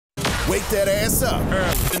Wake that ass up.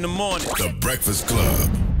 Early in the morning. The Breakfast Club.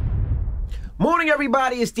 Morning,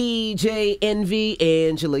 everybody. It's DJ Envy,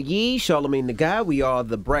 Angela Yee, Charlamagne the Guy. We are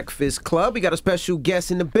the Breakfast Club. We got a special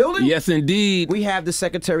guest in the building. Yes, indeed. We have the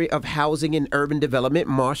Secretary of Housing and Urban Development,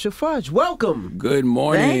 Marcia Fudge. Welcome. Good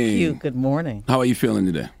morning. Thank you. Good morning. How are you feeling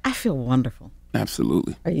today? I feel wonderful.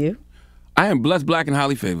 Absolutely. Are you? I am blessed, black, and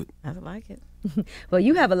highly favored. I like it. Well,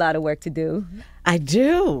 you have a lot of work to do. I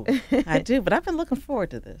do. I do. But I've been looking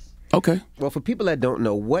forward to this. Okay. Well, for people that don't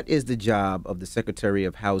know, what is the job of the Secretary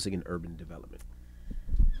of Housing and Urban Development?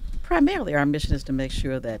 Primarily, our mission is to make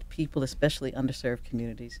sure that people, especially underserved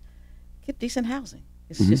communities, get decent housing.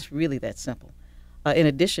 It's just really that simple. In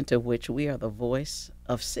addition to which, we are the voice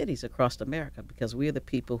of cities across America because we are the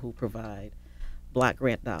people who provide block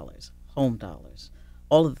grant dollars, home dollars,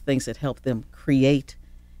 all of the things that help them create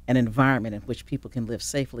an environment in which people can live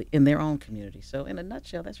safely in their own community. So in a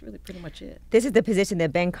nutshell, that's really pretty much it. This is the position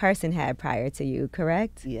that Ben Carson had prior to you,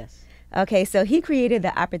 correct? Yes. Okay, so he created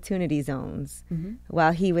the opportunity zones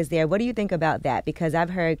while he was there. What do you think about that? Because I've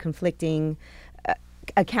heard conflicting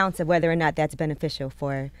accounts of whether or not that's beneficial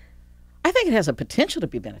for... I think it has a potential to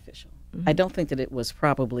be beneficial. I don't think that it was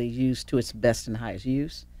probably used to its best and highest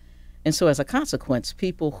use. And so as a consequence,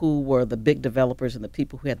 people who were the big developers and the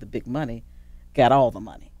people who had the big money got all the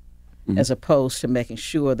money, as opposed to making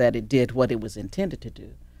sure that it did what it was intended to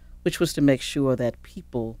do, which was to make sure that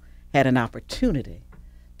people had an opportunity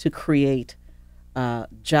to create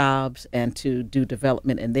jobs and to do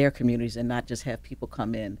development in their communities and not just have people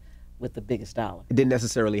come in with the biggest dollar. It didn't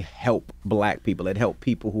necessarily help black people. It helped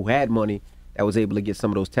people who had money that was able to get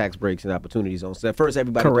some of those tax breaks and opportunity zones. So at first,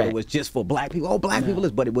 everybody thought it was just for black people. Oh, black people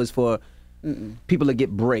is, but it was for people to get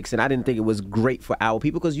breaks. And I didn't think it was great for our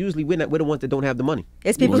people because usually we're the ones that don't have the money.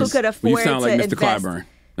 It's people who could afford You sound like to Mr. invest. Clyburn.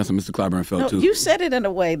 That's what Mr. Clyburn felt, too. You said it in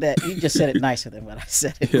a way that you just said it nicer than what I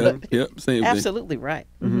said it. Yep, same thing. Absolutely right.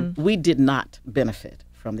 We did not benefit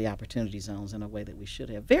from the opportunity zones in a way that we should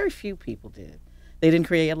have. Very few people did. They didn't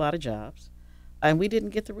create a lot of jobs, and we didn't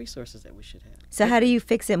get the resources that we should have. So how do you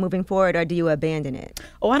fix it moving forward, or do you abandon it?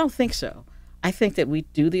 Oh, I don't think so. I think that we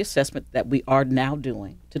do the assessment that we are now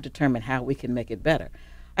doing to determine how we can make it better.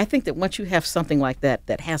 I think that once you have something like that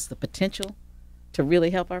that has the potential to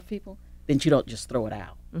really help our people, then you don't just throw it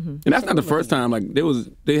out. And that's not the first time. Like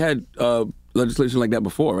they had legislation like that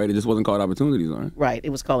before, right? It just wasn't called opportunity zone. Right.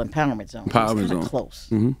 It was called empowerment zones. Empowerment it was zone. Close.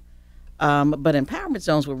 But empowerment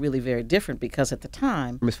zones were really very different because at the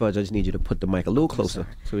time, Ms. Fudge, I just need you to put the mic a little closer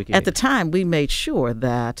so we can. At the time, we made sure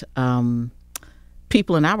that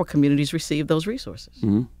people in our communities received those resources.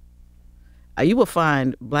 You will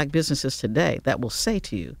find black businesses today that will say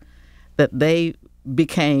to you that they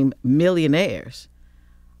became millionaires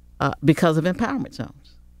because of empowerment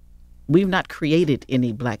zones. We've not created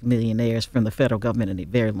any black millionaires from the federal government in a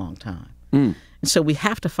very long time. And so we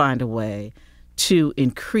have to find a way to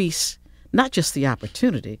increase not just the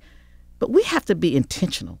opportunity, but we have to be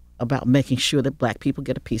intentional about making sure that black people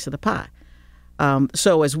get a piece of the pie.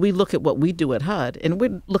 So as we look at what we do at HUD, and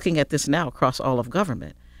we're looking at this now across all of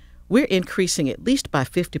government, we're increasing at least by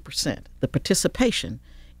 50% the participation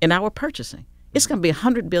in our purchasing. It's going to be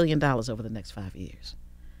 $100 billion over the next 5 years.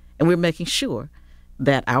 And we're making sure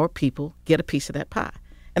that our people get a piece of that pie.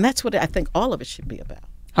 And that's what I think all of it should be about.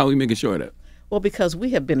 How are we making sure of that? Well, because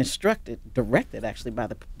we have been directed actually by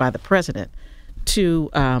the president to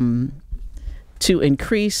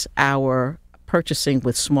increase our purchasing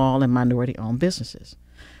with small and minority-owned businesses.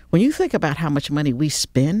 When you think about how much money we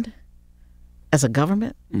spend as a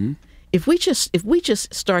government, if we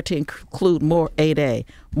just start to include more 8A,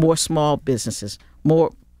 more small businesses,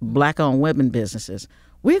 more black-owned women businesses,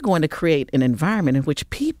 we're going to create an environment in which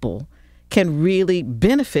people can really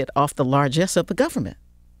benefit off the largesse of the government.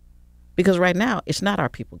 Because right now, it's not our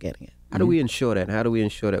people getting it. How do we ensure that? How do we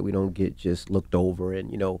ensure that we don't get just looked over?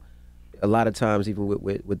 And, a lot of times, even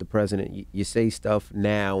with the president, you say stuff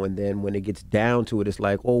now, and then when it gets down to it, it's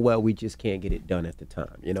like, oh, well, we just can't get it done at the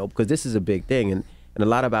time, because this is a big thing. And a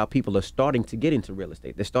lot of our people are starting to get into real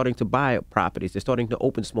estate. They're starting to buy properties. They're starting to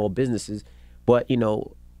open small businesses. But,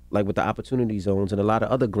 like with the opportunity zones and a lot of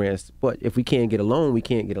other grants, but if we can't get a loan, we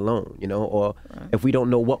can't get a loan, or if we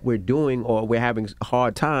don't know what we're doing, or we're having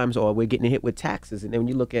hard times, or we're getting hit with taxes. And then when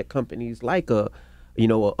you look at companies like a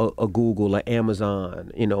Google or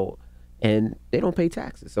Amazon, and they don't pay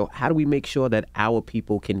taxes. So how do we make sure that our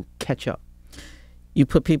people can catch up? You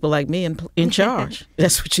put people like me in charge.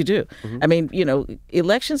 That's what you do. I mean,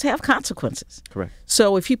 elections have consequences. Correct.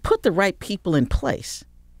 So if you put the right people in place,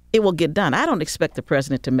 it will get done. I don't expect the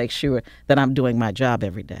president to make sure that I'm doing my job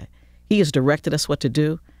every day. He has directed us what to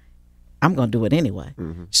do. I'm going to do it anyway.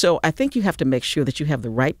 So I think you have to make sure that you have the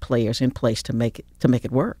right players in place to make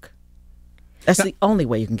it work. That's the only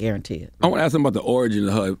way you can guarantee it. I want to ask them about the origin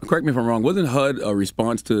of HUD. Correct me if I'm wrong. Wasn't HUD a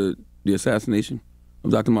response to the assassination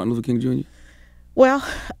of Dr. Martin Luther King Jr.? Well,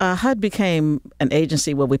 HUD became an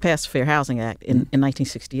agency. Well, we passed the Fair Housing Act in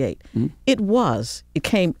 1968. It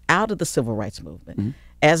came out of the Civil Rights Movement,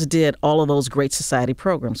 as did all of those Great Society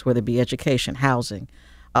programs, whether it be education, housing.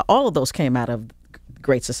 All of those came out of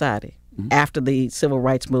Great Society. After the Civil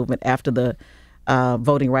Rights Movement, after the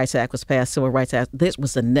Voting Rights Act was passed, Civil Rights Act, this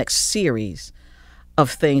was the next series of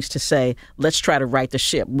things to say, let's try to right the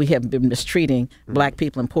ship. We have been mistreating black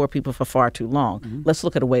people and poor people for far too long. Let's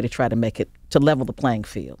look at a way to try to make it, to level the playing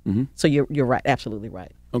field. So you're right, absolutely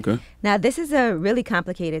right. Okay. Now, this is a really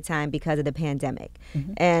complicated time because of the pandemic,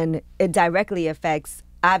 and it directly affects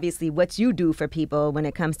obviously what you do for people when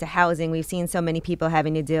it comes to housing. We've seen so many people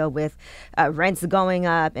having to deal with rents going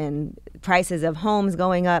up and prices of homes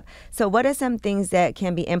going up. So what are some things that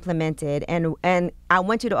can be implemented? And I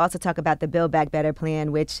want you to also talk about the Build Back Better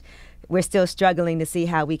plan, which we're still struggling to see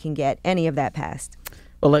how we can get any of that passed.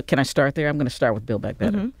 Well, look, can I start there? I'm going to start with Build Back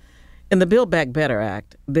Better. In the Build Back Better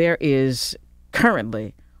Act, there is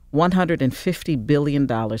currently $150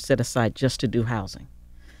 billion set aside just to do housing.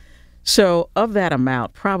 So of that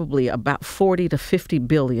amount, probably about 40 to 50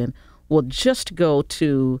 billion will just go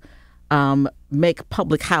to make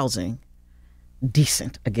public housing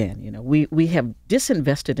decent again. You know, we have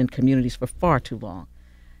disinvested in communities for far too long.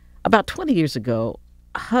 About 20 years ago,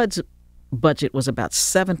 HUD's budget was about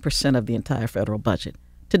 7% of the entire federal budget.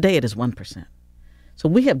 Today it is 1%. So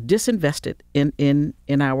we have disinvested in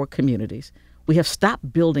our communities. We have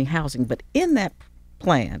stopped building housing, but in that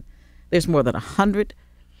plan, there's more than $100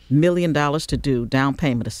 million to do down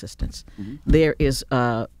payment assistance. There is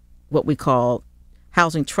what we call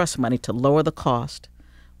housing trust money to lower the cost.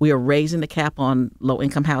 We are raising the cap on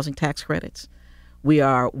low-income housing tax credits. We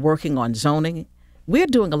are working on zoning. We're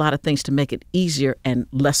doing a lot of things to make it easier and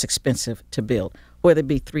less expensive to build, whether it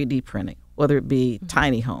be 3D printing, whether it be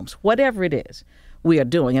tiny homes, whatever it is we are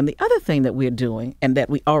doing. And the other thing that we're doing, and that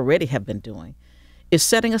we already have been doing, is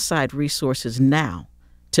setting aside resources now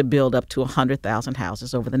to build up to 100,000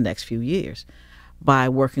 houses over the next few years by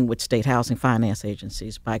working with state housing finance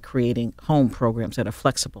agencies, by creating home programs that are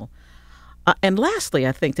flexible. And lastly,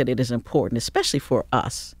 I think that it is important, especially for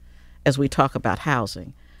us, as we talk about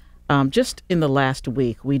housing. Just in the last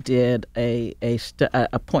week, we did a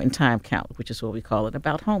point-in-time count, which is what we call it,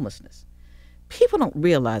 about homelessness. People don't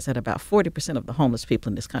realize that about 40% of the homeless people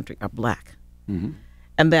in this country are black.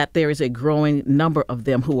 And that there is a growing number of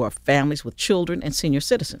them who are families with children and senior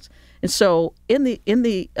citizens. And so in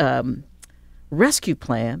the rescue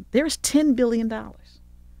plan, there is $10 billion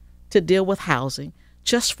to deal with housing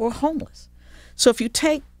just for homeless. So if you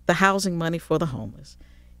take the housing money for the homeless,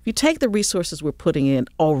 if you take the resources we're putting in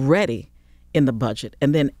already in the budget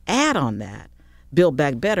and then add on that, Build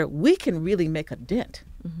Back Better, we can really make a dent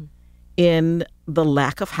in the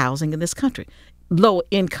lack of housing in this country.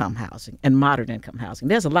 Low-income housing and moderate-income housing.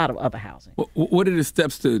 There's a lot of other housing. What are the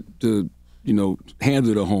steps to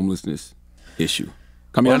handle the homelessness issue?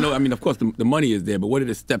 I mean, of course, the money is there, but what are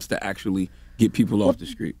the steps to actually get people off the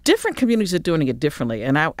street? Different communities are doing it differently.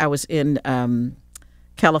 And I was in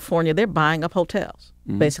California. They're buying up hotels,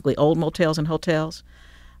 basically old motels and hotels.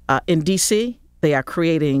 In D.C., they are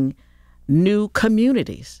creating new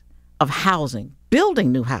communities of housing,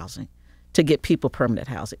 building new housing to get people permanent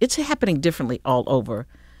housing. It's happening differently all over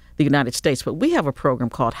the United States, but we have a program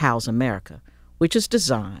called House America, which is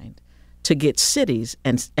designed to get cities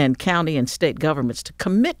and county and state governments to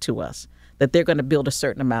commit to us that they're going to build a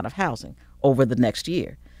certain amount of housing over the next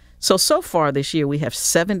year. So far this year, we have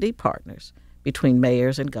 70 partners between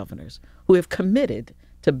mayors and governors who have committed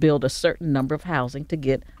to build a certain number of housing to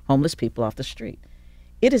get homeless people off the street.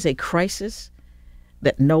 It is a crisis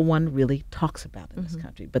that no one really talks about in this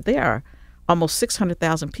country, but there are almost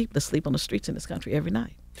 600,000 people that sleep on the streets in this country every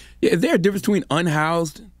night. Yeah, is there a difference between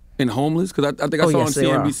unhoused and homeless? Because I think I saw on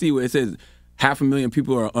CNBC where it says 500,000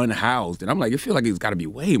 people are unhoused, and I'm like, I feel like it's got to be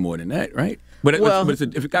way more than that, right? But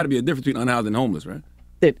it's got to be a difference between unhoused and homeless, right?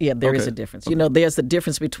 There is a difference. Okay. You know, there's a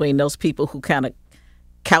difference between those people who kind of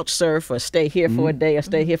couch surf or stay here for a day or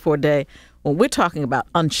stay here for a day. When we're talking about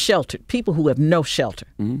unsheltered, people who have no shelter,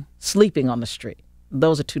 sleeping on the street,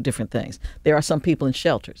 those are two different things. There are some people in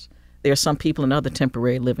shelters. There are some people in other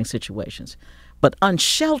temporary living situations. But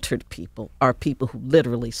unsheltered people are people who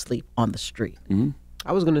literally sleep on the street.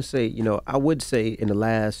 I was going to say, I would say in the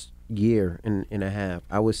last year and a half,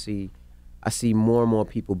 I see more and more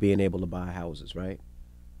people being able to buy houses, right?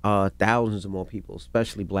 thousands of more people,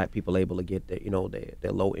 especially black people, able to get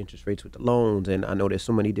their low interest rates with the loans. And I know there's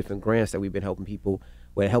so many different grants that we've been helping people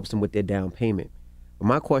where it helps them with their down payment. But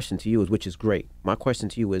my question to you is, which is great, my question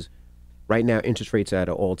to you is, right now interest rates are at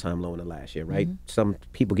an all-time low in the last year, right? Some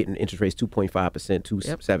people getting interest rates 2.5%,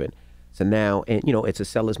 2.7. So now, and it's a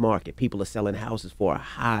seller's market. People are selling houses for a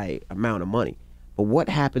high amount of money. But what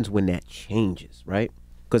happens when that changes, right?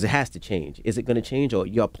 Because it has to change. Is it going to change, or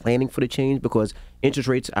you're planning for the change? Because interest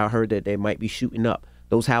rates, I heard that they might be shooting up.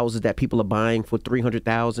 Those houses that people are buying for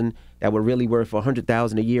 $300,000 that were really worth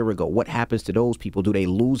 $100,000 a year ago, what happens to those people? Do they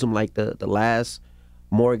lose them like the last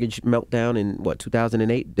mortgage meltdown in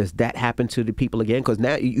 2008? Does that happen to the people again? Because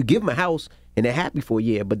now you give them a house and they're happy for a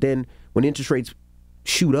year, but then when interest rates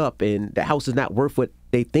shoot up and the house is not worth what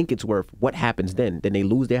they think it's worth, what happens then? Then they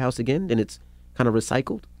lose their house again? Then it's kind of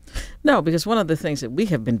recycled? No, because one of the things that we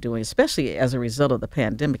have been doing, especially as a result of the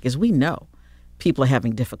pandemic, is we know people are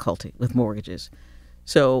having difficulty with mortgages.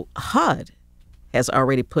 So HUD has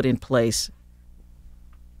already put in place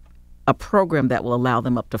a program that will allow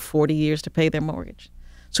them up to 40 years to pay their mortgage.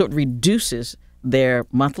 So it reduces their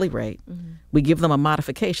monthly rate. We give them a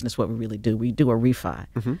modification. That's what we really do. We do a refi,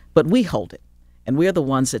 but we hold it. And we're the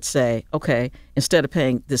ones that say, okay, instead of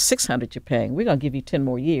paying the $600 you're paying, we're going to give you 10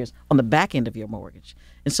 more years on the back end of your mortgage.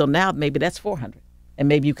 And so now maybe that's $400, and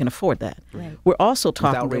maybe you can afford that. Right. We're also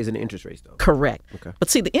talking without raising the interest rates, though. Correct. Okay. But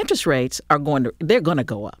see, the interest rates they're going to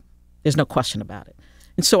go up. There's no question about it.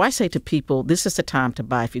 And so I say to people, this is the time to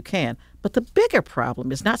buy if you can. But the bigger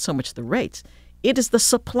problem is not so much the rates; it is the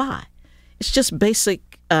supply. It's just basic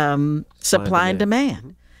supply and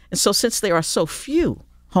demand. And so since there are so few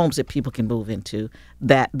homes that people can move into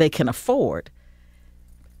that they can afford,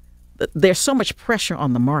 there's so much pressure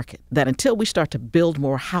on the market that until we start to build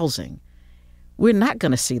more housing, we're not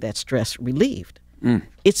going to see that stress relieved.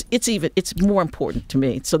 It's more important to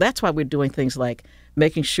me. So that's why we're doing things like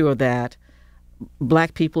making sure that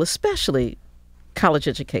black people, especially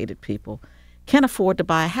college-educated people, can afford to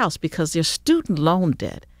buy a house, because their student loan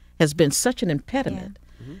debt has been such an impediment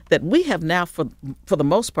that we have now, for the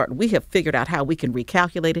most part, we have figured out how we can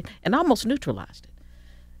recalculate it and almost neutralized it.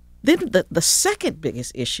 Then the second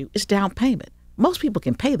biggest issue is down payment. Most people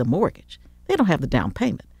can pay the mortgage. They don't have the down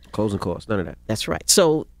payment. Closing costs, none of that. That's right.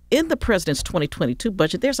 So in the president's 2022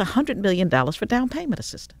 budget, there's $100 million for down payment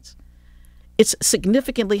assistance. It's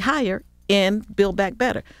significantly higher in Build Back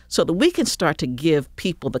Better, so that we can start to give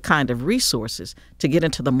people the kind of resources to get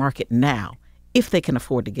into the market now if they can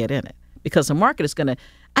afford to get in it. Because the market is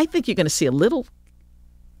I think you're going to see a little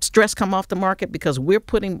stress come off the market because we're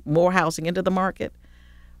putting more housing into the market.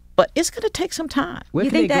 But it's going to take some time. You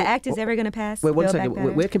think that act is ever going to pass? Wait, one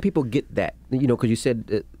second. Where can people get that? Because you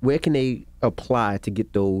said, where can they apply to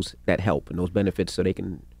get that help and those benefits so they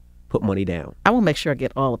can put money down? I will make sure I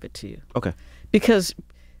get all of it to you. Okay. Because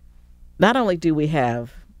not only do we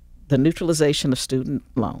have the neutralization of student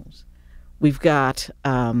loans, we've got,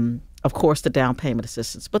 of course, the down payment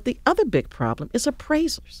assistance, but the other big problem is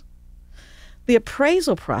appraisers. The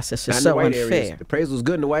appraisal process is so unfair. The appraisal is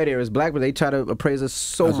good in the white areas. Black, but they try to appraise us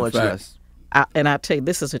so much less. And I'll tell you,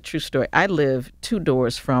 this is a true story. I live 2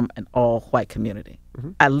 doors from an all-white community.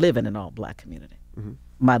 I live in an all-black community.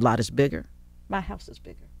 My lot is bigger. My house is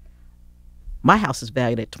bigger. My house is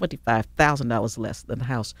valued at $25,000 less than the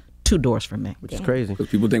house 2 doors from me. Which is crazy. Because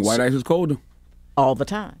people think white ice is colder. All the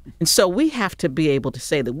time. And so we have to be able to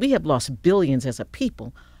say that we have lost billions as a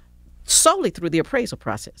people solely through the appraisal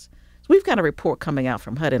process. So we've got a report coming out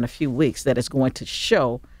from HUD in a few weeks that is going to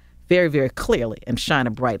show very, very clearly and shine a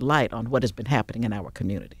bright light on what has been happening in our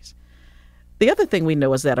communities. The other thing we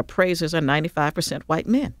know is that appraisers are 95% white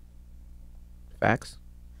men. Facts.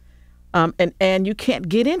 And you can't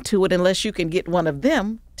get into it unless you can get one of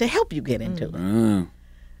them to help you get into it.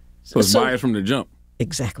 So it's biased from the jump.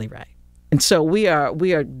 Exactly right. And so we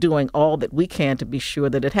are doing all that we can to be sure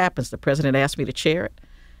that it happens. The president asked me to chair it.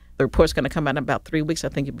 The report's going to come out in about 3 weeks. I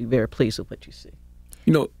think you'll be very pleased with what you see.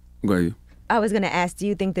 Go ahead. I was going to ask, do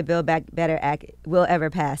you think the Build Back Better Act will ever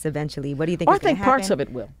pass eventually? What do you think is going to happen? I think parts of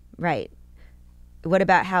it will. Right. What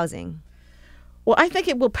about housing? Well, I think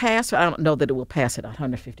it will pass. I don't know that it will pass at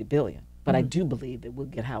 $150 billion, but I do believe that we'll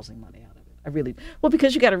get housing money out of it. I really,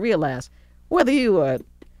 because you got to realize, whether you are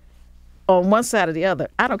on one side or the other,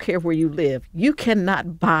 I don't care where you live, you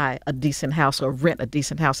cannot buy a decent house or rent a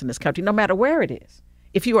decent house in this country, no matter where it is,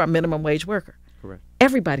 if you are a minimum wage worker. Correct.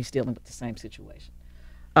 Everybody's dealing with the same situation.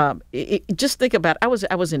 Just think about it.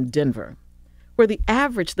 I was in Denver, where the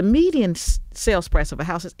median sales price of a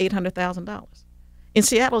house is $800,000. In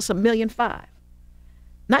Seattle, it's $1.5 million.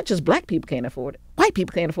 Not just black people can't afford it. White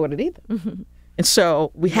people can't afford it either. And And so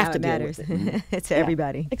we have to it deal matters with it. to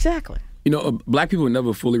everybody. Exactly. You know, black people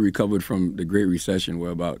never fully recovered from the Great Recession, where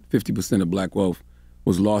about 50% of black wealth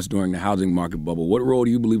was lost during the housing market bubble. What role do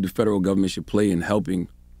you believe the federal government should play in helping,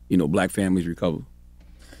 black families recover?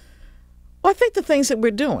 Well, I think the things that we're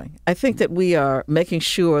doing, I think that we are making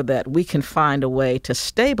sure that we can find a way to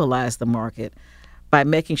stabilize the market by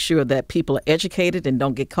making sure that people are educated and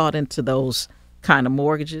don't get caught into those kind of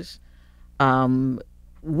mortgages.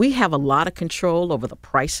 We have a lot of control over the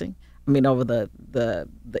pricing. I mean, over the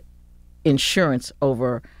insurance,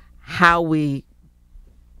 over how we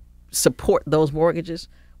support those mortgages.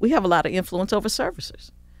 We have a lot of influence over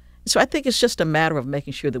servicers. So I think it's just a matter of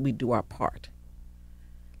making sure that we do our part.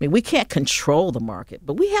 I mean, we can't control the market,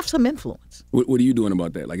 but we have some influence. What are you doing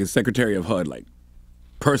about that? Like, as Secretary of HUD, like,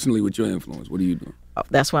 personally with your influence, what are you doing?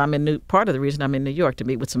 That's why part of the reason I'm in New York, to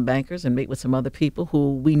meet with some bankers and meet with some other people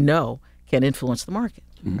who we know can influence the market.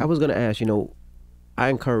 I was going to ask, I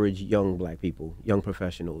encourage young black people, young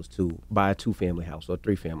professionals, to buy a 2-family house or a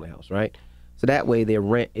 3-family house, right? So that way their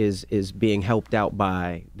rent is being helped out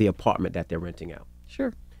by the apartment that they're renting out.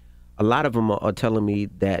 Sure. A lot of them are telling me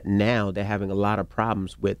that now they're having a lot of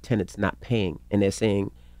problems with tenants not paying. And they're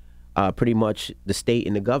saying pretty much the state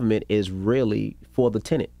and the government is really for the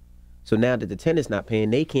tenant. So now that the tenant's not paying,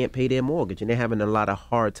 they can't pay their mortgage. And they're having a lot of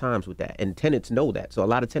hard times with that. And tenants know that. So a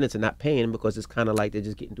lot of tenants are not paying because it's kind of like they're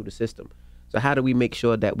just getting through the system. So how do we make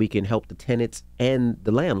sure that we can help the tenants and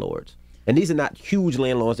the landlords? And these are not huge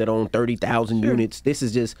landlords that own 30,000 units. This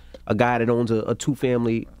is just a guy that owns a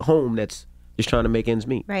 2-family home that's just trying to make ends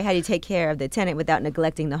meet. Right. How do you take care of the tenant without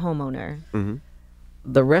neglecting the homeowner? Mm-hmm.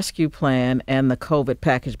 The rescue plan and the COVID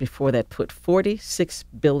package before that put $46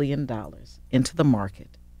 billion into the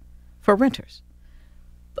market for renters.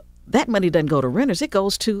 That money doesn't go to renters. It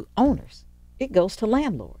goes to owners. It goes to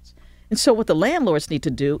landlords. And so what the landlords need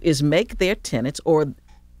to do is make their tenants or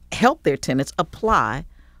help their tenants apply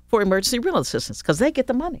for emergency rental assistance because they get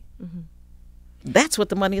the money. Mm-hmm. That's what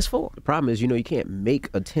the money is for. The problem is, you can't make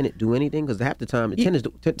a tenant do anything because half the time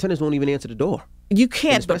tenants don't even answer the door. You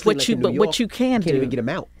can't, but what you can even get them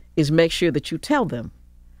out. Is make sure that you tell them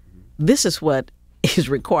this is what is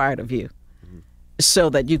required of you so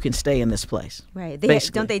that you can stay in this place. Right.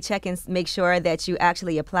 Don't they check and make sure that you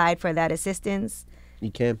actually applied for that assistance?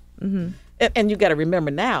 You can. Mm-hmm. And you got to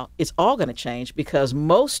remember now, it's all going to change because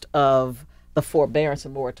most of the forbearance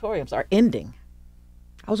and moratoriums are ending.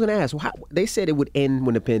 I was going to ask, they said it would end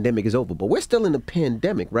when the pandemic is over, but we're still in the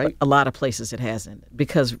pandemic, right? But a lot of places it has ended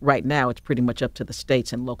because right now it's pretty much up to the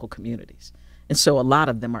states and local communities. And so a lot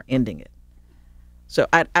of them are ending it. So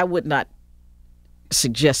I would not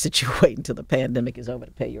suggest that you wait until the pandemic is over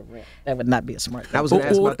to pay your rent. That would not be a smart thing. I was going to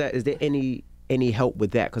ask about that. Is there any help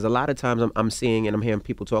with that? Because a lot of times I'm seeing and I'm hearing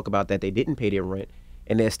people talk about that they didn't pay their rent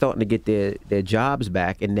and they're starting to get their jobs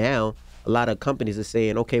back. And now a lot of companies are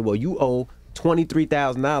saying, okay, well, you owe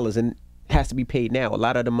 $23,000 and it has to be paid now. A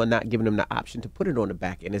lot of them are not giving them the option to put it on the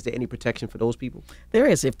back end. Is there any protection for those people? There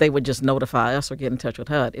is, if they would just notify us or get in touch with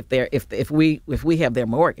HUD. If we have their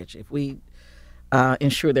mortgage, if we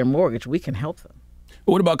insure their mortgage, we can help them.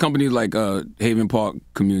 What about companies like Haven Park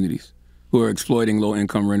Communities who are exploiting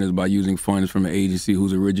low-income renters by using funds from an agency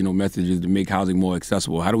whose original message is to make housing more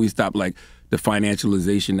accessible? How do we stop the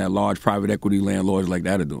financialization that large private equity landlords like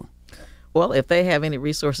that are doing? Well, if they have any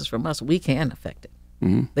resources from us, we can affect it.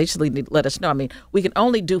 Mm-hmm. They just need to let us know. I mean, we can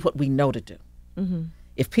only do what we know to do. Mm-hmm.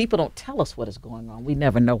 If people don't tell us what is going on, we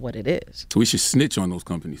never know what it is. So we should snitch on those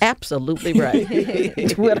companies. Absolutely right.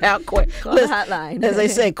 Without call the hotline. As they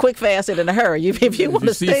say, quick, fast, and in a hurry. If you want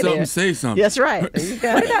to stay see something, there, say something. That's right.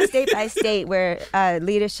 What about state by state where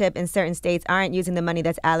leadership in certain states aren't using the money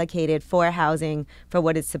that's allocated for housing for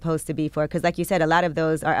what it's supposed to be for? Because like you said, a lot of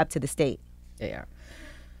those are up to the state. They are.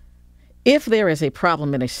 If there is a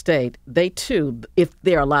problem in a state, they too, if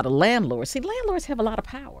there are a lot of landlords, landlords have a lot of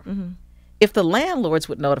power. Mm-hmm. If the landlords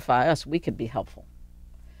would notify us, we could be helpful.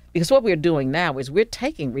 Because what we're doing now is we're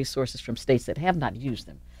taking resources from states that have not used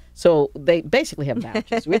them. So they basically have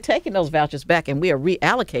vouchers. We're taking those vouchers back and we are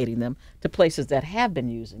reallocating them to places that have been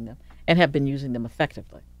using them and have been using them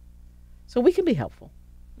effectively. So we can be helpful.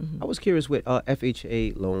 Mm-hmm. I was curious with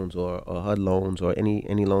FHA loans or HUD loans or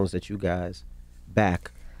any loans that you guys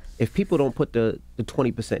back. If people don't put the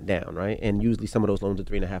 20% down, right, and usually some of those loans are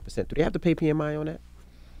 3.5%, do they have to pay PMI on that?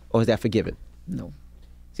 Or is that forgiven? No.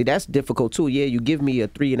 See, that's difficult too. Yeah, you give me a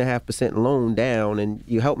 3.5% loan down and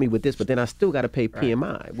you help me with this, but then I still got to pay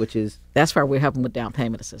PMI, which is... That's why we're helping with down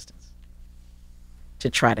payment assistance to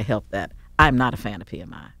try to help that. I'm not a fan of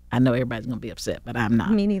PMI. I know everybody's going to be upset, but I'm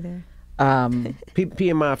not. Me neither.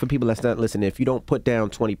 PMI, for people that's not listening, if you don't put down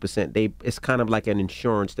 20%, it's kind of like an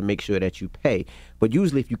insurance to make sure that you pay. But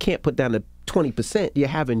usually if you can't put down the 20%, you're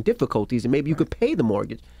having difficulties, and maybe you could pay the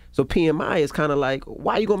mortgage. So PMI is kind of like,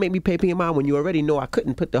 why are you going to make me pay PMI when you already know I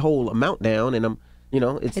couldn't put the whole amount down, and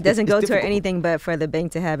it doesn't go toward anything but for the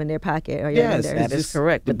bank to have in their pocket or your yes, lenders. That is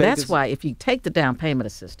correct. But that's why if you take the down payment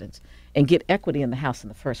assistance and get equity in the house in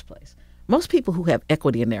the first place, most people who have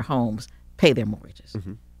equity in their homes pay their mortgages.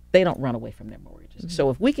 Mm-hmm. They don't run away from their mortgages. Mm-hmm. So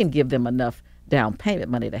if we can give them enough down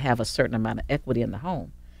payment money to have a certain amount of equity in the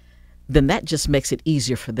home, then that just makes it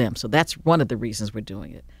easier for them. So that's one of the reasons we're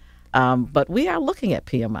doing it. But we are looking at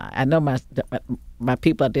PMI. I know my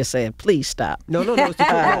people out there saying, please stop. No. It's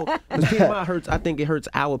because PMI hurts. I think it hurts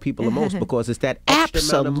our people the most because it's that extra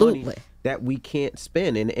amount of money that we can't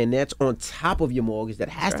spend. And that's on top of your mortgage that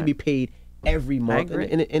has to be paid every month.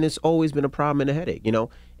 And it's always been a problem and a headache,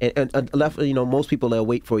 And left, most people, they'll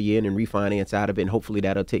wait for a year and then refinance out of it, and hopefully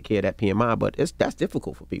that'll take care of that PMI. But that's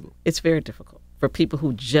difficult for people. It's very difficult for people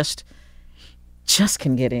who just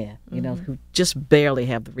can get in, who just barely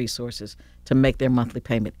have the resources to make their monthly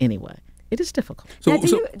payment anyway. It is difficult. So,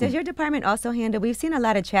 does your department also handle, we've seen a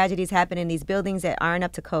lot of tragedies happen in these buildings that aren't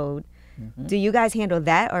up to code. Mm-hmm. Do you guys handle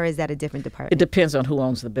that, or is that a different department? It depends on who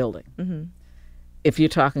owns the building. Mm-hmm. If you're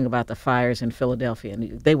talking about the fires in Philadelphia,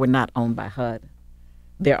 they were not owned by HUD.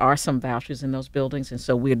 There are some vouchers in those buildings, and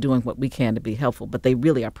so we're doing what we can to be helpful, but they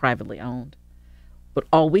really are privately owned. But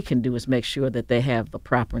all we can do is make sure that they have the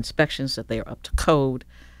proper inspections, that they are up to code.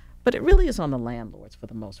 But it really is on the landlords for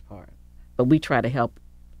the most part. But we try to help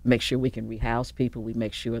make sure we can rehouse people. We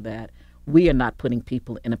make sure that we are not putting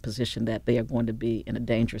people in a position that they are going to be in a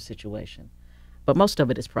dangerous situation. But most of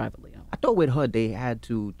it is privately owned. I thought with HUD they had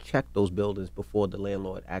to check those buildings before the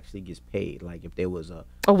landlord actually gets paid. Like if there was a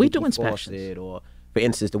we do inspections. Or, for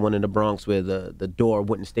instance, the one in the Bronx where the door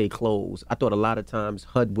wouldn't stay closed. I thought a lot of times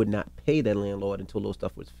HUD would not pay that landlord until those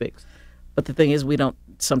stuff was fixed. But the thing is, we don't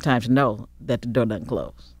sometimes know that the door doesn't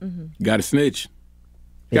close. Mm-hmm. You got to snitch.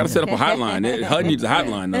 You got to set up a hotline. HUD needs a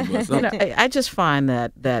hotline number. I just find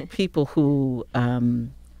that people who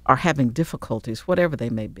are having difficulties, whatever they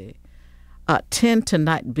may be, tend to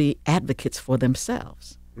not be advocates for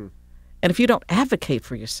themselves. Mm. And if you don't advocate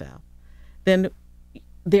for yourself, then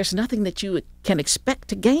there's nothing that you can expect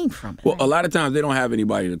to gain from it. Well, a lot of times they don't have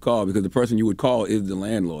anybody to call because the person you would call is the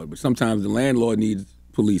landlord. But sometimes the landlord needs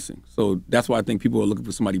policing. So that's why I think people are looking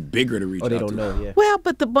for somebody bigger to reach out to. They don't know, yeah. Well,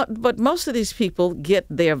 but most of these people get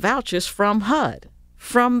their vouchers from HUD,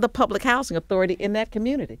 from the Public Housing Authority in that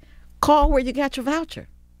community. Call where you got your voucher.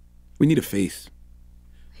 We need a face.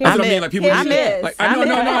 That's what I mean. Like people, I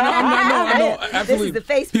know. Absolutely. This is the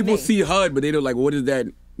face for people me. see HUD, but they don't like. What does that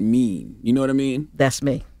mean? You know what I mean? That's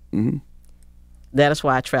me. Mm-hmm. That is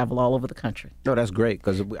why I travel all over the country. No, that's great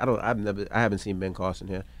because I haven't seen Ben Carson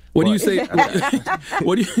here. What do you say?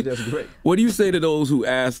 That's great. What do you say to those who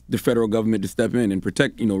ask the federal government to step in and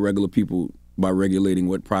protect, regular people by regulating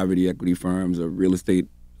what private equity firms or real estate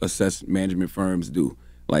assessment management firms do,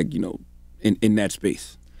 like in that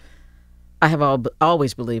space? I have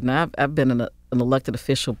always believed. Now, I've been an elected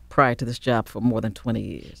official prior to this job for more than 20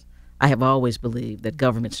 years. I have always believed that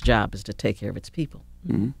government's job is to take care of its people.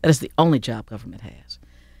 Mm-hmm. That is the only job government has.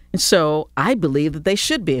 And so I believe that they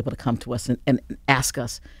should be able to come to us and ask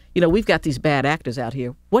us, we've got these bad actors out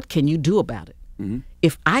here. What can you do about it? Mm-hmm.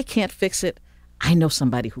 If I can't fix it, I know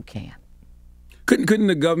somebody who can. Couldn't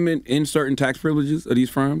the government end certain tax privileges of these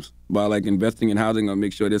firms by investing in housing or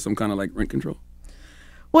make sure there's some kind of rent control?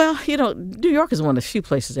 Well, New York is one of the few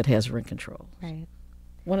places that has rent control. Right.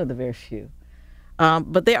 One of the very few.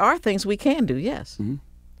 But there are things we can do, yes. Mm-hmm.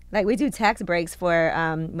 Like we do tax breaks for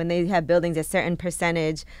when they have buildings, a certain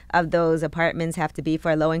percentage of those apartments have to be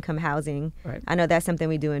for low-income housing. Right. I know that's something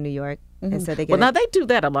we do in New York. Mm-hmm. And so they get now they do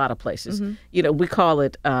that a lot of places. Mm-hmm. We call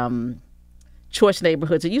it choice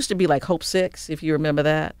neighborhoods. It used to be like Hope 6, if you remember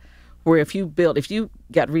that, where if you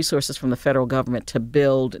got resources from the federal government to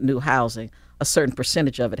build new housing, a certain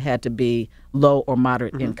percentage of it had to be low or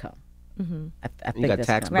moderate income. Mm-hmm. I think you got that's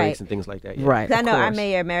tax breaks and things like that. Yeah. Right. I know our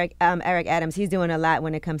mayor, Eric Adams, he's doing a lot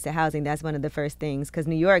when it comes to housing. That's one of the first things because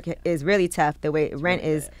New York is really tough. The way rent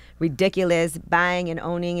is ridiculous. Buying and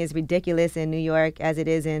owning is ridiculous in New York as it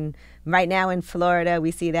is right now in Florida.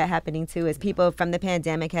 We see that happening too as people from the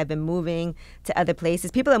pandemic have been moving to other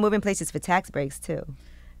places. People are moving places for tax breaks too.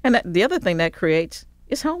 And the other thing that creates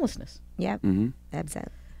is homelessness. Yep. Mm-hmm.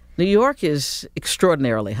 Absolutely. New York is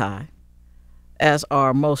extraordinarily high, as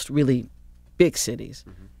are most really big cities.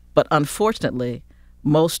 Mm-hmm. But unfortunately,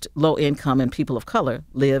 most low-income and people of color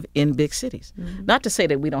live in big cities. Mm-hmm. Not to say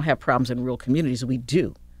that we don't have problems in rural communities. We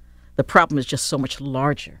do. The problem is just so much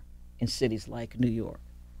larger in cities like New York.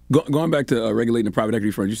 Going back to regulating the private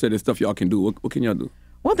equity firms, you said there's stuff y'all can do. What can y'all do?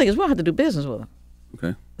 One thing is we don't have to do business with them.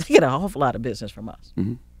 Okay. They get an awful lot of business from us.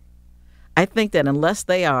 Mm-hmm. I think that unless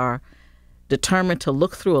they are determined to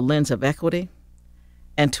look through a lens of equity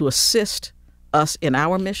and to assist us in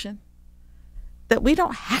our mission, that we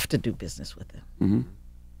don't have to do business with them. Mm-hmm.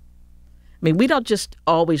 I mean, we don't just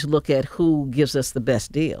always look at who gives us the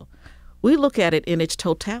best deal. We look at it in its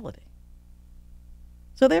totality.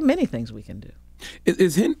 So there are many things we can do.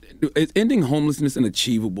 Is ending homelessness an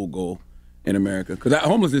achievable goal in America? Because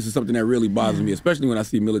homelessness is something that really bothers me, especially when I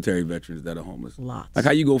see military veterans that are homeless. Lots. Like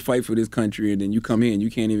how you go fight for this country and then you come here and you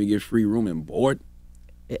can't even get free room and board.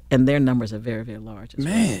 And their numbers are very, very large as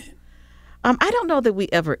Man. well. I don't know that we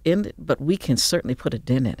ever end it, but we can certainly put a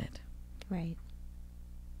dent in it. Right.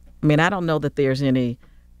 I mean, I don't know that there's any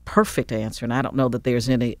perfect answer, and I don't know that there's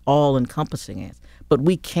any all-encompassing answer, but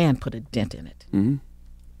we can put a dent in it. Mm-hmm.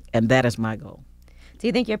 And that is my goal. Do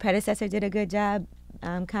you think your predecessor did a good job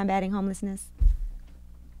combating homelessness?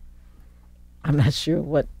 I'm not sure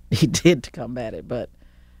what he did to combat it, but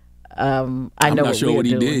I know I'm not sure what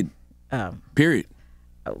he did. Period.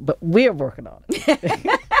 But we're working on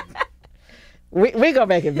it. We're going to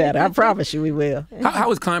make it better. I promise you we will. How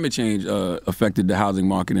has climate change affected the housing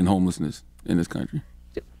market and homelessness in this country?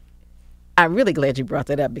 I'm really glad you brought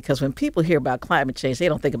that up, because when people hear about climate change, they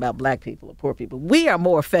don't think about black people or poor people. We are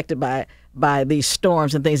more affected by these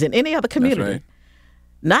storms and things than any other community. That's right.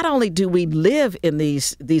 Not only do we live in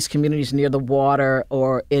these communities near the water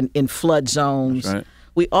or in flood zones, That's right.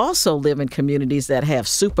 We also live in communities that have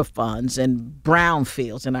superfunds and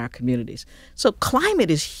brownfields in our communities. So climate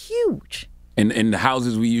is huge. And the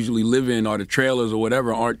houses we usually live in, or the trailers or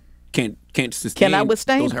whatever, can't sustain Cannot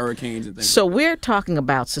withstand those hurricanes and things. So we're talking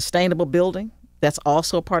about sustainable building. That's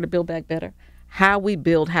also a part of Build Back Better. How we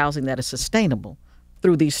build housing that is sustainable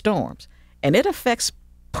through these storms. And it affects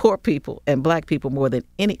poor people and black people more than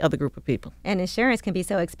any other group of people. And insurance can be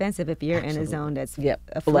so expensive if you're in a zone that's a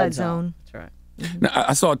flood flood zone. That's right. Mm-hmm. Now,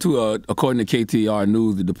 I saw, too, according to KTR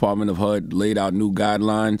News, the Department of HUD laid out new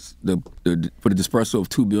guidelines for the dispersal of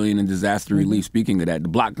 $2 billion in disaster relief. Speaking of that, the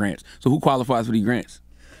block grants. So who qualifies for these grants?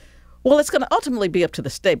 Well, it's going to ultimately be up to the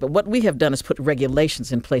state, but what we have done is put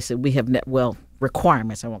regulations in place that we have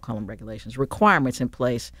requirements, I won't call them regulations, requirements in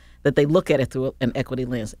place that they look at it through an equity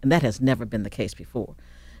lens, and that has never been the case before.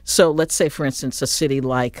 So let's say, for instance, a city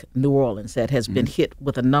like New Orleans that has been hit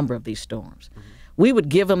with a number of these storms. We would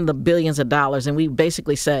give them the billions of dollars, and we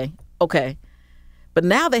basically say, okay, but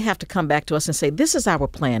now they have to come back to us and say, this is our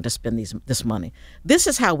plan to spend this money. This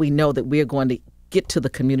is how we know that we are going to get to the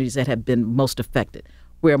communities that have been most affected,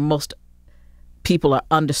 where most people are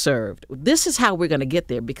underserved. This is how we're going to get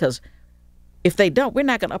there, because if they don't, we're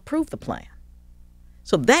not going to approve the plan.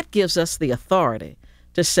 So that gives us the authority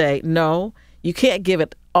to say, no, you can't give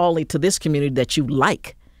it only to this community that you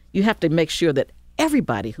like. You have to make sure that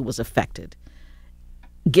everybody who was affected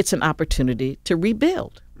gets an opportunity to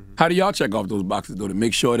rebuild. How do y'all check off those boxes, though, to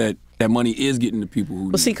make sure that that money is getting to people who need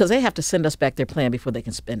it? Well, see, because they have to send us back their plan before they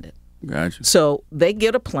can spend it. Gotcha. So they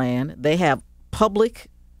get a plan. They have public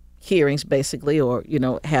hearings, basically, or,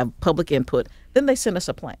 have public input. Then they send us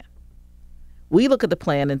a plan. We look at the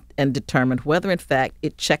plan and determine whether, in fact,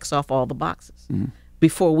 it checks off all the boxes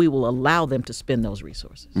before we will allow them to spend those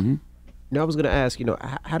resources. Mm-hmm. Now, I was going to ask,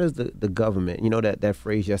 how does the government, that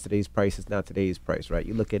phrase, yesterday's price is not today's price, right?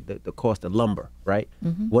 You look at the cost of lumber, right?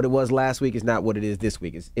 Mm-hmm. What it was last week is not what it is this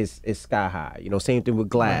week. It's sky high. Same thing with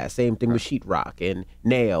glass, right. Same thing with sheetrock and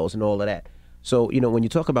nails and all of that. So, when you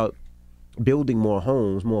talk about building more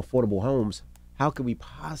homes, more affordable homes, how could we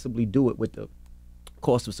possibly do it with the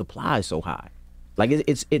cost of supply so high? Like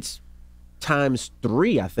it's times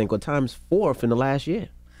 3, I think, or times 4 in the last year.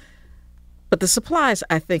 But the supplies,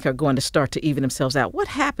 I think, are going to start to even themselves out. What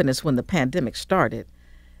happened is when the pandemic started,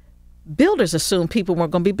 builders assumed people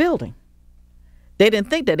weren't going to be building. They didn't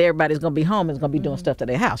think that everybody's going to be home and is going to be doing stuff to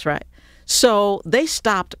their house, right? So they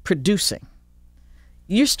stopped producing.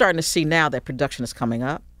 You're starting to see now that production is coming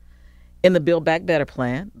up. In the Build Back Better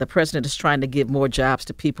plan, the president is trying to give more jobs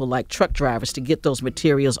to people like truck drivers to get those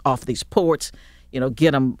materials off these ports,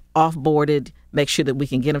 get them off-boarded, make sure that we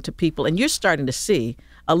can get them to people. And you're starting to see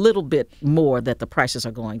a little bit more that the prices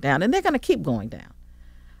are going down, and they're going to keep going down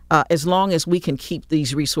as long as we can keep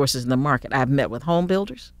these resources in the market. I've met with home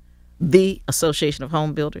builders, the Association of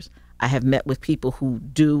Home Builders. I have met with people who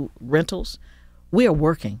do rentals. We are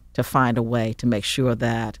working to find a way to make sure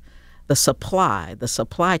that the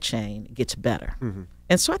supply chain gets better. Mm-hmm.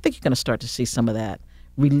 And so I think you're going to start to see some of that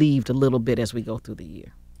relieved a little bit as we go through the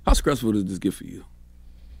year. How stressful does this get for you?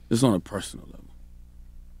 Just on a personal level.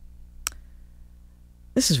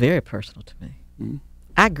 This is very personal to me. Mm-hmm.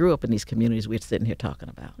 I grew up in these communities we're sitting here talking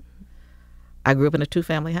about. I grew up in a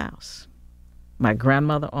 2-family house. My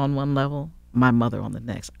grandmother on one level, my mother on the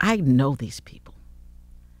next. I know these people.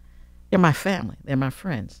 They're my family. They're my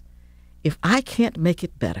friends. If I can't make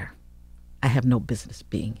it better, I have no business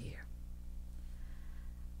being here.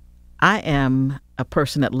 I am a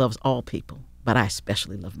person that loves all people, but I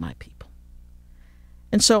especially love my people.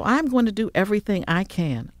 And so I'm going to do everything I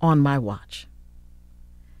can on my watch.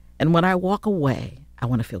 And when I walk away, I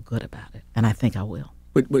want to feel good about it, and I think I will.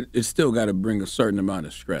 But it's still got to bring a certain amount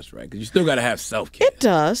of stress, right? Because you still got to have self-care. It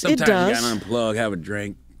does. Sometimes it does. You got to unplug, have a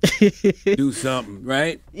drink, do something,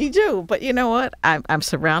 right? You do. But you know what? I'm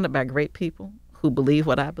surrounded by great people who believe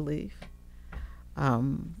what I believe.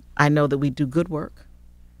 I know that we do good work.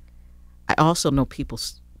 I also know people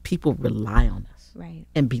rely on us, right,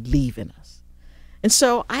 and believe in us. And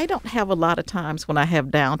so I don't have a lot of times when I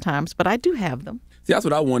have down times, but I do have them. See, that's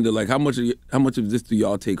what I wonder. Like, how much of this do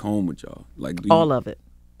y'all take home with y'all? Like, all of it,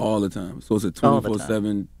 all the time. So it's a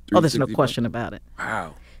 24/7. Oh, there's no question about it.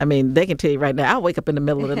 Wow. I mean, they can tell you right now. I'll wake up in the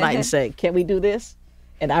middle of the night and say, "Can we do this?"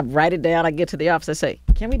 And I write it down. I get to the office. I say,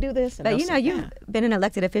 "Can we do this?" And but you've been an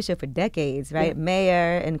elected official for decades, right? Yeah.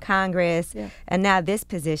 Mayor and Congress, and now this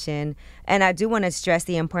position. And I do want to stress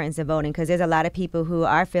the importance of voting, because there's a lot of people who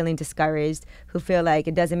are feeling discouraged, who feel like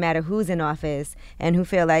it doesn't matter who's in office, and who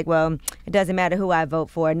feel like, well, it doesn't matter who I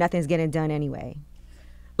vote for, nothing's getting done anyway.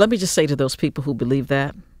 Let me just say to those people who believe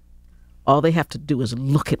that, all they have to do is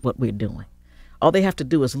look at what we're doing. All they have to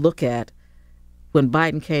do is look at when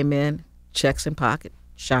Biden came in, checks in pocket,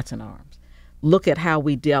 shots in arms. Look at how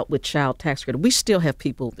we dealt with child tax credit. We still have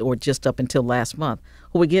people, or just up until last month,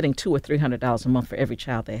 who were getting $200 or $300 a month for every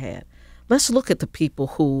child they had. Let's look at the people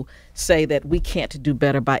who say that we can't do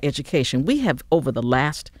better by education. We have, over the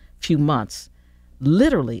last few months,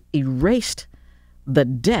 literally erased the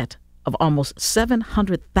debt of almost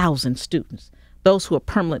 700,000 students, those who are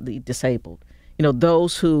permanently disabled. You know,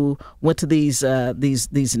 those who went to these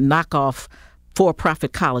knockoff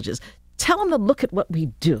for-profit colleges. Tell them to look at what we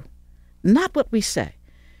do, not what we say,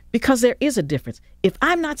 because there is a difference. If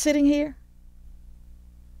I'm not sitting here,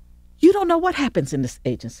 you don't know what happens in this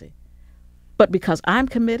agency. But because I'm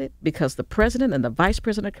committed, because the president and the vice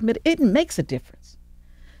president are committed, it makes a difference.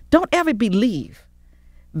 Don't ever believe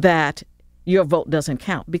that your vote doesn't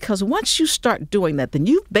count, because once you start doing that, then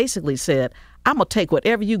you've basically said, I'm going to take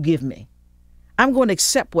whatever you give me. I'm going to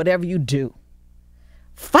accept whatever you do.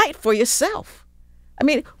 Fight for yourself. I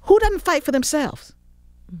mean, who doesn't fight for themselves?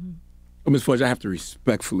 Mm-hmm. Well, Ms. Fudge, I have to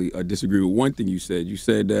respectfully disagree with one thing you said. You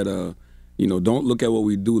said that, don't look at what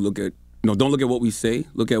we do, don't look at what we say,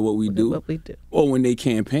 look at what we do. What we do. Or when they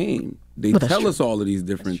campaign, they tell us all of these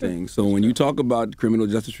different things. So when you talk about criminal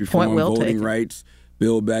justice reform, voting rights,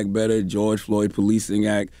 Build Back Better, George Floyd Policing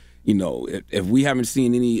Act, if we haven't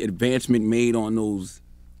seen any advancement made on those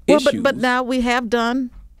issues. But now we have done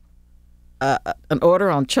an order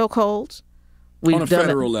on chokeholds. On a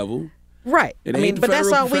federal level. Right. But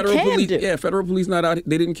that's all we can do. Yeah, federal police not out.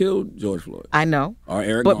 They didn't kill George Floyd. I know. Or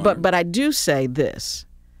Eric Garner. But I do say this.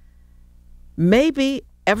 Maybe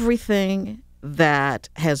everything that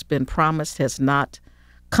has been promised has not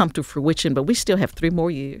come to fruition, but we still have 3 more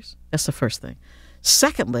years. That's the first thing.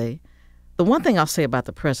 Secondly, the one thing I'll say about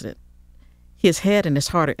the president, his head and his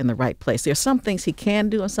heart are in the right place. There are some things he can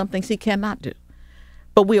do and some things he cannot do.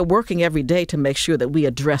 But we are working every day to make sure that we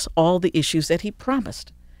address all the issues that he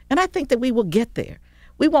promised. And I think that we will get there.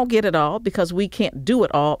 We won't get it all because we can't do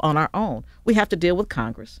it all on our own. We have to deal with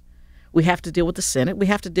Congress. We have to deal with the Senate. We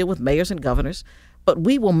have to deal with mayors and governors. But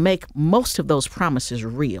we will make most of those promises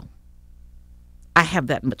real. I have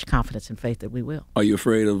that much confidence and faith that we will. Are you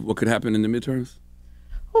afraid of what could happen in the midterms?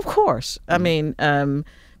 Of course. I mean,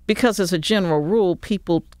 because as a general rule,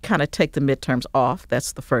 people kind of take the midterms off.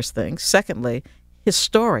 That's the first thing. Secondly,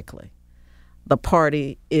 historically, the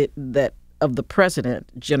party of the president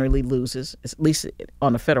generally loses, at least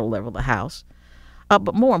on the federal level, the House.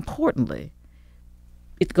 But more importantly,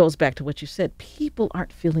 it goes back to what you said. People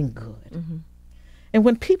aren't feeling good. Mm-hmm. And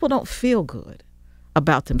when people don't feel good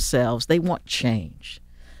about themselves, they want change.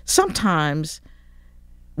 Sometimes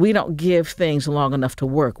we don't give things long enough to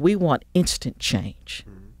work. We want instant change.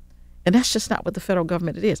 Mm-hmm. And that's just not what the federal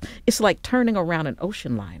government is. It's like turning around an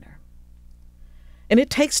ocean liner. And it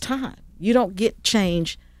takes time. You don't get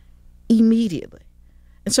change immediately.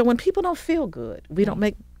 And so when people don't feel good, we don't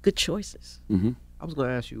make good choices. Mm-hmm. I was going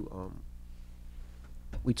to ask you,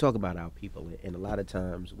 we talk about our people, and a lot of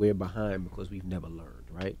times we're behind because we've never learned,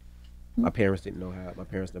 right? Mm-hmm. My parents didn't know how. My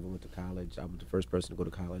parents never went to college. I was the first person to go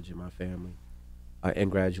to college in my family.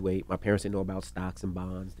 and graduate. My parents didn't know about stocks and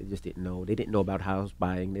bonds. They just didn't know. They didn't know about house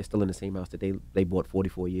buying. They're still in the same house that they bought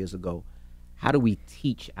 44 years ago. How do we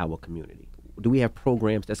teach our community? Do we have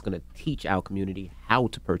programs that's going to teach our community how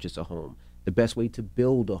to purchase a home, the best way to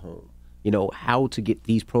build a home, how to get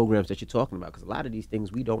these programs that you're talking about? Because a lot of these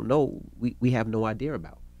things we don't know, we have no idea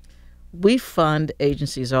about. We fund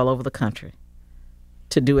agencies all over the country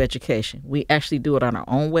to do education. We actually do it on our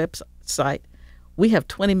own website. We have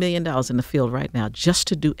 $20 million in the field right now just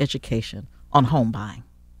to do education on home buying.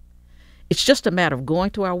 It's just a matter of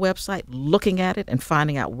going to our website, looking at it, and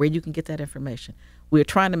finding out where you can get that information. We're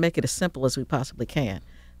trying to make it as simple as we possibly can,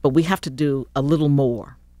 but we have to do a little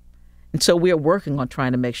more. And so we are working on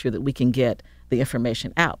trying to make sure that we can get the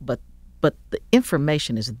information out, but the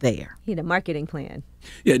information is there. You need a marketing plan.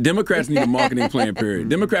 Yeah, Democrats need a marketing plan, period.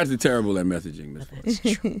 Democrats are terrible at messaging.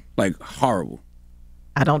 That's true. Like, horrible.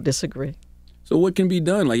 I don't disagree. So what can be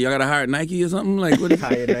done? Like, y'all got to hire Nike or something? Like, what is,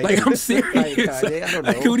 like I'm serious. I don't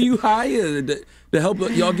know. Like, who do you hire to help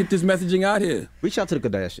y'all get this messaging out here? Reach out to the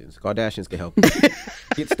Kardashians. Kardashians can help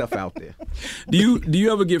get stuff out there. Do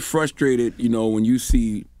you ever get frustrated, when you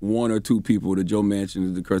see one or two people, the Joe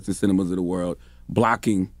Manchins, the Kirsten Cinemas of the world,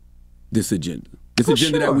 blocking this agenda? This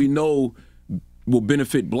agenda that we know will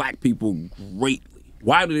benefit black people greatly.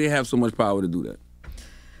 Why do they have so much power to do that?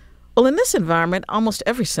 Well, in this environment, almost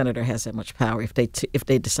every senator has that much power if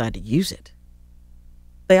they decide to use it.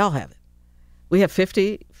 They all have it. We have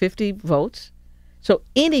 50 votes. So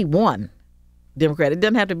any one Democrat, it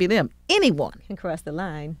doesn't have to be them, anyone can cross the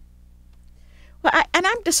line. Well,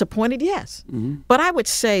 I'm disappointed, yes. Mm-hmm. But I would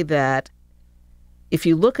say that if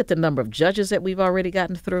you look at the number of judges that we've already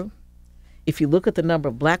gotten through, if you look at the number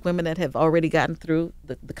of black women that have already gotten through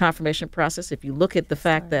the confirmation process, if you look at the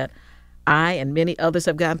fact that I and many others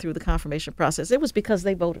have gotten through the confirmation process, it was because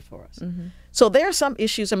they voted for us. Mm-hmm. So there are some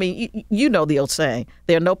issues. I mean, you know the old saying,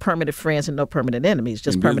 there are no permanent friends and no permanent enemies,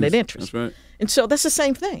 just permanent interests. That's right. And so that's the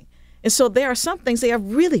same thing. And so there are some things they are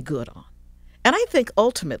really good on. And I think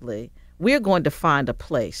ultimately we're going to find a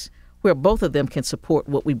place where both of them can support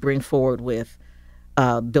what we bring forward with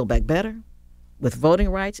Build Back Better, with voting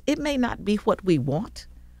rights. It may not be what we want,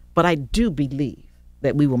 but I do believe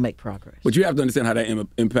that we will make progress. But you have to understand how that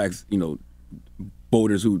impacts,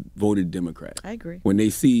 voters who voted Democrat. I agree. When they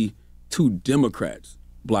see two Democrats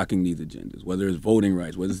blocking these agendas, whether it's voting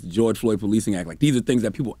rights, whether it's the George Floyd Policing Act, like these are things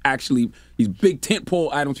that people actually, these big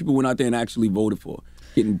tentpole items people went out there and actually voted for,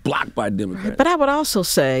 getting blocked by Democrats. Right. But I would also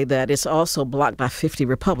say that it's also blocked by 50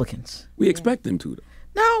 Republicans. We expect them to, though.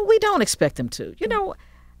 No, we don't expect them to.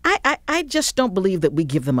 I just don't believe that we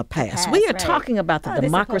give them a pass. We are talking about the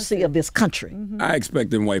democracy of this country. Mm-hmm. I expect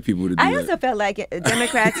them white people to do that. I also felt like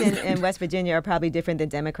Democrats in West Virginia are probably different than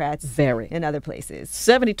Democrats in other places.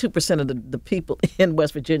 72% of the people in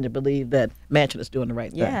West Virginia believe that Manchin is doing the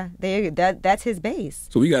right thing. Yeah, that's his base.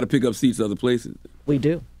 So we got to pick up seats other places. We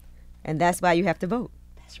do. And that's why you have to vote.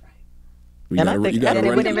 That's right. And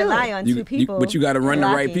it wouldn't rely on two people. But you got to run the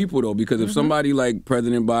right people, though, because if somebody like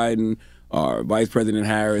President Biden or Vice President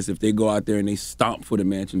Harris, if they go out there and they stomp for the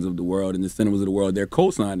Manchins of the world and the Cinemas of the world, they're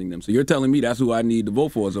co-signing them. So you're telling me that's who I need to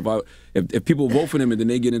vote for. So if people vote for them and then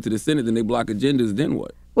they get into the Senate and they block agendas, then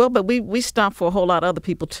what? Well, but we stomp for a whole lot of other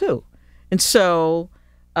people, too. And so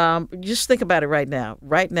just think about it right now.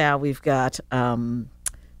 Right now we've got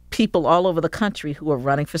people all over the country who are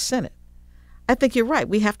running for Senate. I think you're right.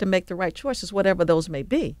 We have to make the right choices, whatever those may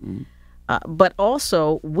be. Mm-hmm. But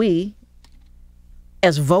also we,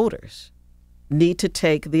 as voters, need to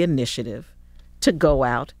take the initiative to go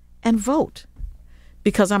out and vote.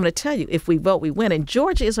 Because I'm going to tell you, if we vote, we win. And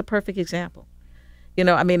Georgia is a perfect example. In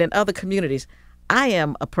other communities, I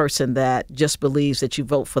am a person that just believes that you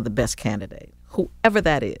vote for the best candidate, whoever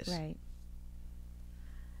that is. Right.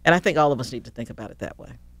 And I think all of us need to think about it that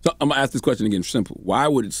way. So I'm going to ask this question again, simple.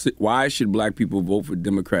 Why should black people vote for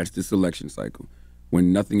Democrats this election cycle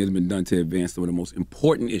when nothing has been done to advance some of the most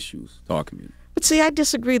important issues to our community? But see, I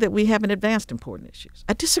disagree that we haven't advanced important issues.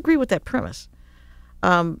 I disagree with that premise.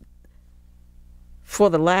 For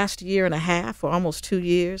the last year and a half, or almost 2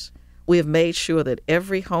 years, we have made sure that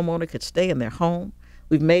every homeowner could stay in their home.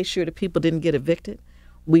 We've made sure that people didn't get evicted.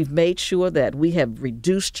 We've made sure that we have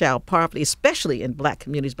reduced child poverty, especially in black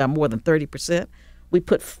communities, by more than 30%. We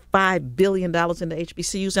put $5 billion into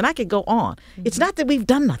HBCUs, and I could go on. Mm-hmm. It's not that we've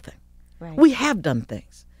done nothing. Right. We have done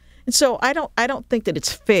things. And so I don't think that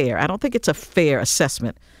it's fair. I don't think it's a fair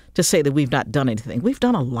assessment to say that we've not done anything. We've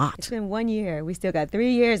done a lot. It's been 1 year. We still got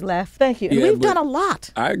 3 years left. Thank you. And we've done a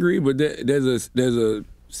lot. I agree, but there's a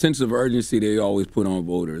sense of urgency they always put on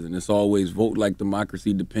voters, and it's always vote like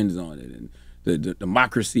democracy depends on it, and the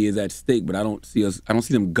democracy is at stake. But I don't see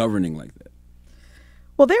them governing like that.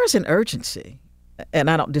 Well, there's an urgency, and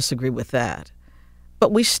I don't disagree with that.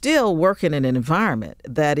 But we still work in an environment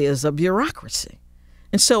that is a bureaucracy.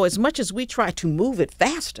 And so as much as we try to move it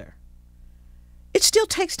faster, it still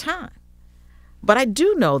takes time. But I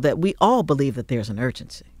do know that we all believe that there's an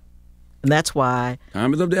urgency. And that's why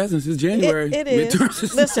time is of the essence. It's January. It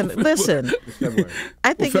is. Listen.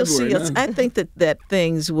 I think you'll see us. I think that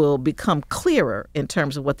things will become clearer in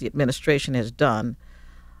terms of what the administration has done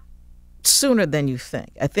sooner than you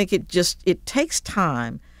think. I think it takes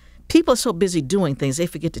time. People are so busy doing things, they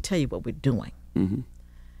forget to tell you what we're doing. Mm-hmm.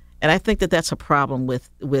 And I think that that's a problem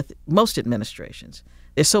with most administrations.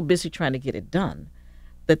 They're so busy trying to get it done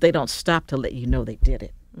that they don't stop to let you know they did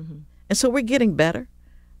it. Mm-hmm. And so we're getting better.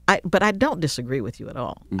 But I don't disagree with you at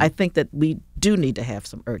all. Mm-hmm. I think that we do need to have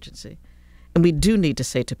some urgency. And we do need to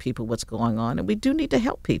say to people what's going on. And we do need to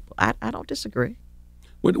help people. I don't disagree.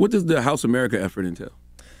 What does the House America effort entail?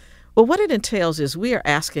 Well, what it entails is we are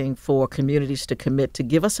asking for communities to commit to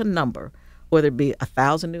give us a number, whether it be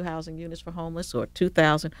 1,000 new housing units for homeless or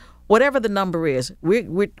 2,000, whatever the number is,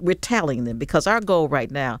 we're tallying them because our goal right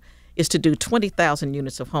now is to do 20,000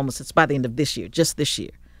 units of homelessness by the end of this year, just this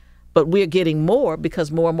year. But we're getting more because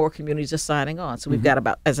more and more communities are signing on. So we've got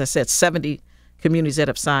about, as I said, 70 communities that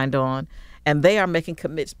have signed on, and they are making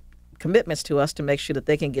commitments to us to make sure that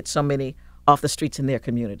they can get so many off the streets in their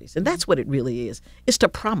communities. And that's what it really is. It's to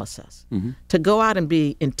promise us, to go out and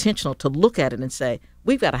be intentional, to look at it and say,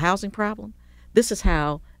 we've got a housing problem. This is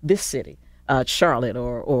how this city, Charlotte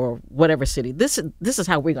or whatever city, this is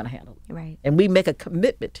how we're going to handle it. Right. And we make a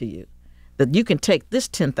commitment to you that you can take this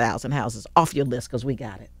 10,000 houses off your list because we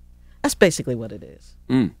got it. That's basically what it is.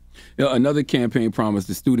 You know, another campaign promise,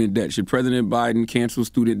 the student debt. Should President Biden cancel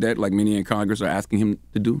student debt like many in Congress are asking him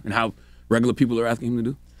to do, and how regular people are asking him to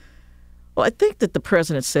do? Well, I think that the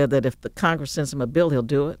president said that if the Congress sends him a bill, he'll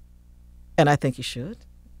do it. And I think he should,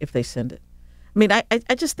 if they send it. I mean, I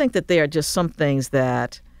just think that there are just some things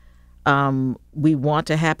that we want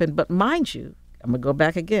to happen. But mind you, I'm going to go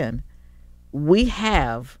back again. We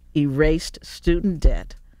have erased student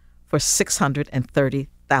debt for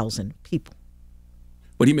 630,000 people.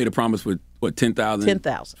 But he made a promise for, what, 10,000?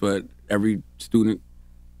 10,000. For every student?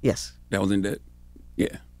 Yes. That was in debt?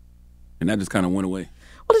 Yeah. And that just kind of went away.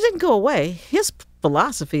 Well, it didn't go away. His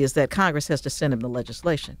philosophy is that Congress has to send him the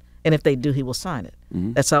legislation. And if they do, he will sign it.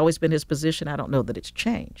 Mm-hmm. That's always been his position. I don't know that it's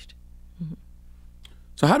changed. Mm-hmm.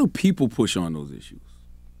 So how do people push on those issues?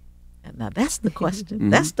 Now, that's the question.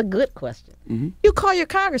 That's the good question. Mm-hmm. You call your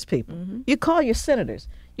Congress people. Mm-hmm. You call your senators.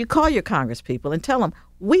 You call your Congress people and tell them,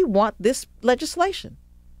 we want this legislation.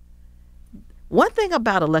 One thing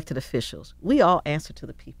about elected officials, we all answer to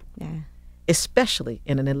the people, especially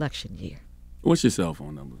in an election year. What's your cell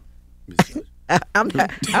phone number, Ms. Fudge? I'm going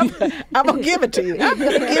to give it to you. I'm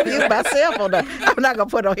going to give you my cell phone number. I'm not going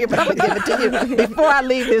to put it on here, but I'm going to give it to you. Before I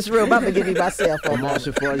leave this room, I'm going to give you my cell phone number.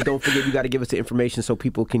 Marcia Fudge, don't forget, you got to give us the information so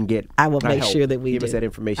people can get I will make sure that we give do. us that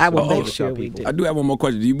information. I will make sure we do. I do have one more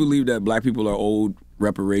question. Do you believe that black people are owed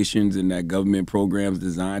reparations and that government programs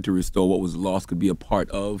designed to restore what was lost could be a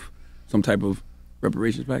part of some type of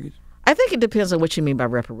reparations package? I think it depends on what you mean by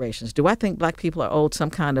reparations. Do I think black people are owed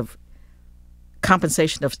some kind of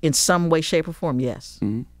compensation in some way, shape, or form? Yes.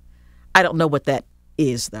 Mm-hmm. I don't know what that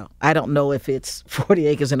is, though. I don't know if it's 40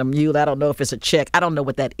 acres and a mule. I don't know if it's a check. I don't know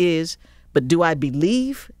what that is. But do I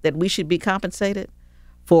believe that we should be compensated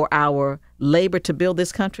for our labor to build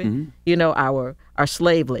this country? Mm-hmm. You know, our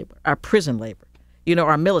slave labor, our prison labor, you know,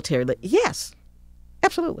 our military labor. Yes,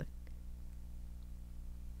 absolutely.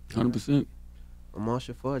 100%. Well,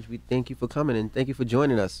 Marcia Fudge, we thank you for coming and thank you for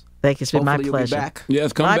joining us. Thank you. It's been my pleasure. You'll be back.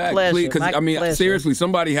 Yes, come back, please. Because I mean, pleasure. Seriously,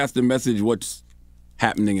 somebody has to message what's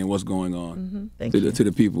happening and what's going on to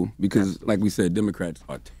the people. Because, like we said, Democrats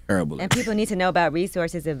are terrible. And people need to know about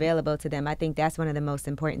resources available to them. I think that's one of the most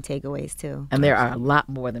important takeaways too. And there are a lot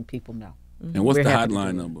more than people know. And what's the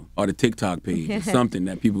hotline number or the TikTok page? Or something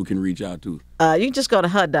that people can reach out to. You can just go to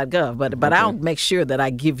HUD.gov, but I'll make sure that I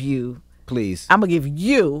give you. Please. I'm going to give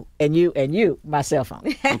you and you my cell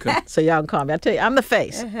phone. Okay. So y'all can call me. I tell you, I'm the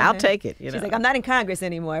face. I'll take it. She's like, I'm not in Congress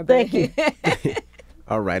anymore. But Thank you.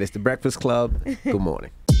 All right. It's the Breakfast Club. Good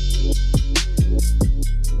morning.